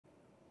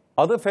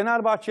Adı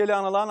Fenerbahçeli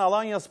anılan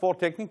Alanyaspor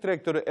Teknik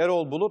Direktörü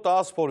Erol Bulut,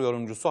 Aspor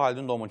yorumcusu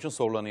Haldun Domaç'ın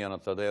sorularını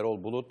yanıtladı.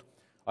 Erol Bulut,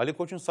 Ali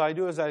Koç'un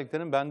saydığı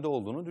özelliklerin bende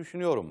olduğunu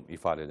düşünüyorum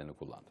ifadelerini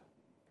kullandı.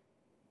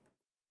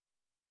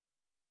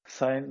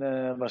 Sayın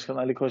Başkan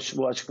Ali Koç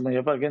bu açıklamayı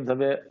yaparken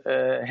tabii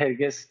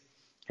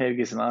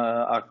herkesin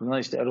aklına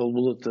işte Erol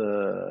Bulut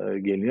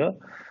geliyor.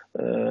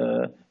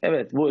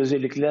 Evet, bu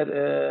özellikler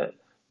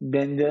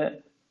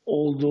bende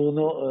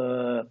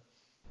olduğunu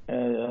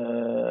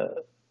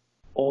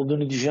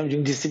düşünüyorum.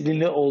 Çünkü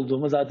disiplinli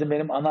olduğumu, zaten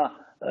benim ana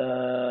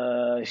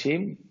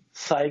şeyim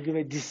saygı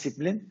ve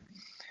disiplin.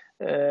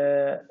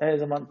 Her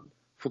zaman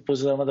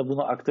futbolcularıma da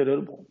bunu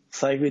aktarıyorum.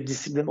 Saygı ve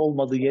disiplin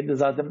olmadığı yerde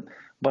zaten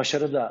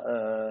başarı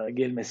da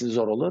gelmesi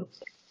zor olur.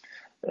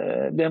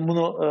 Ben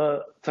bunu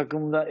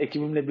takımda,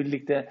 ekibimle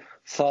birlikte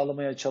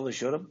sağlamaya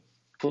çalışıyorum.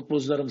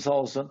 Futbolcularım sağ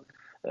olsun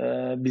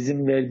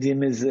bizim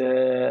verdiğimiz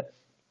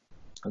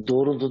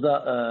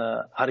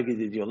doğrultuda hareket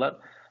ediyorlar.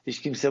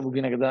 Hiç kimse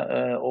bugüne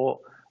kadar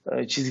o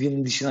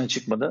çizginin dışından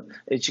çıkmadı.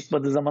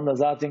 Çıkmadığı zaman da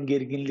zaten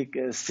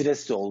gerginlik,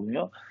 stres de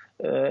olmuyor.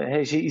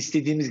 Her şey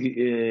istediğimiz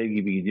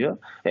gibi gidiyor.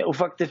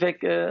 Ufak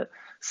tefek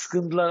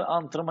sıkıntılar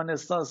antrenman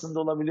esnasında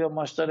olabiliyor,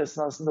 maçlar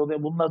esnasında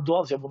oluyor. Bunlar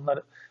doğalca, bunlar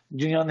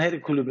dünyanın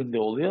her kulübünde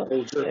oluyor.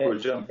 Olacak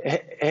hocam.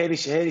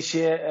 Her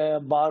şeye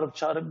bağırıp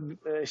çağırıp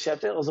şey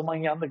yapacak. O zaman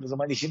yandık. O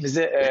zaman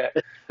işimizi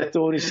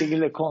doğru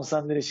şekilde,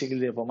 konsantre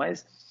şekilde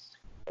yapamayız.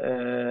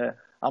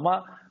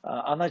 Ama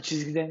ana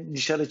çizgiden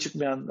dışarı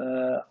çıkmayan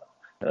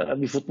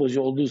bir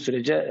futbolcu olduğu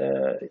sürece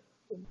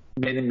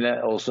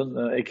benimle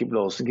olsun, ekiple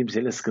olsun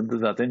kimseyle sıkıntı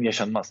zaten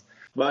yaşanmaz.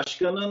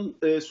 Başkanın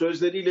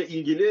sözleriyle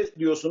ilgili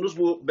diyorsunuz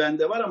bu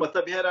bende var ama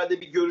tabii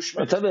herhalde bir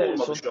görüşme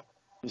olmadı şu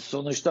an.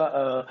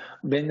 Sonuçta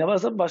bende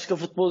varsa başka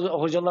futbol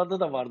hocalarda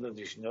da vardır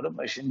düşünüyorum.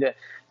 Şimdi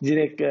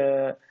direkt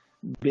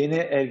beni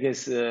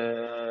herkes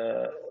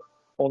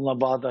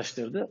onunla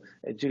bağdaştırdı.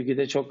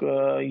 Türkiye'de çok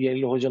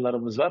yerli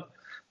hocalarımız var.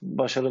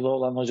 Başarılı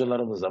olan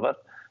hocalarımız da var.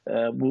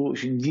 Bu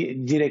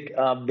şimdi direkt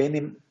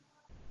benim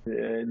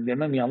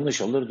demem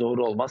yanlış olur,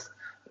 doğru olmaz.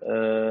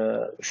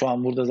 Şu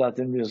an burada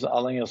zaten biliyorsun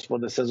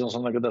Alanyaspor'da sezon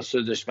sonuna kadar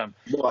sözleşmem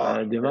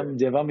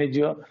devam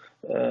ediyor.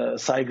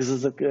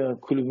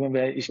 Saygısızlık kulübüme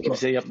ve hiç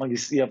kimseye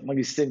yapmak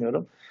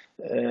istemiyorum.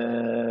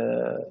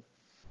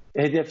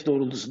 Hedef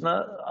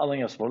doğrultusunda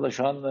Alanyaspor'da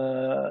şu an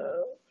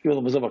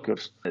yolumuza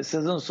bakıyoruz.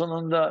 Sezon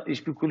sonunda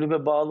hiçbir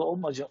kulübe bağlı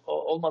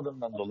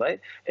olmadığından dolayı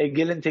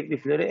gelen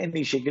teklifleri en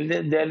iyi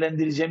şekilde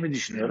değerlendireceğimi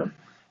düşünüyorum.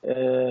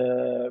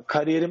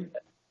 Kariyerim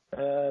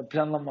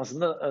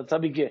planlanmasında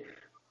tabii ki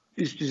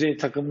üst düzey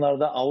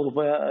takımlarda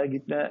Avrupa'ya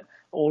gitme,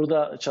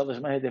 orada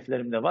çalışma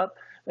hedeflerim de var.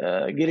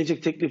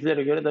 Gelecek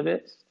tekliflere göre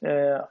tabii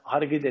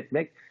hareket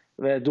etmek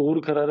ve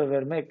doğru kararı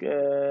vermek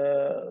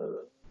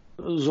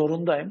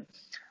zorundayım.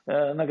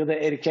 Ne kadar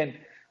erken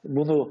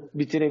bunu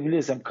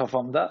bitirebilirsem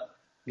kafamda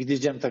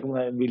gideceğim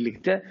takımla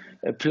birlikte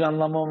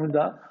planlamamı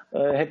da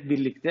hep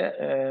birlikte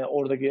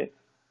oradaki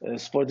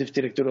sportif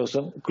direktör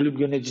olsun, kulüp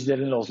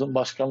yöneticileriyle olsun,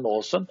 başkanla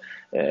olsun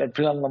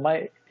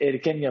planlamayı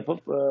erken yapıp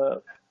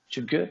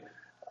çünkü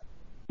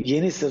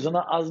yeni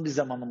sezona az bir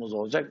zamanımız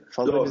olacak.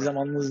 Fazla bir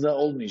zamanımız da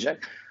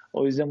olmayacak.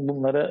 O yüzden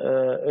bunları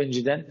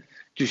önceden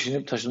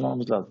düşünüp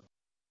taşınmamız lazım.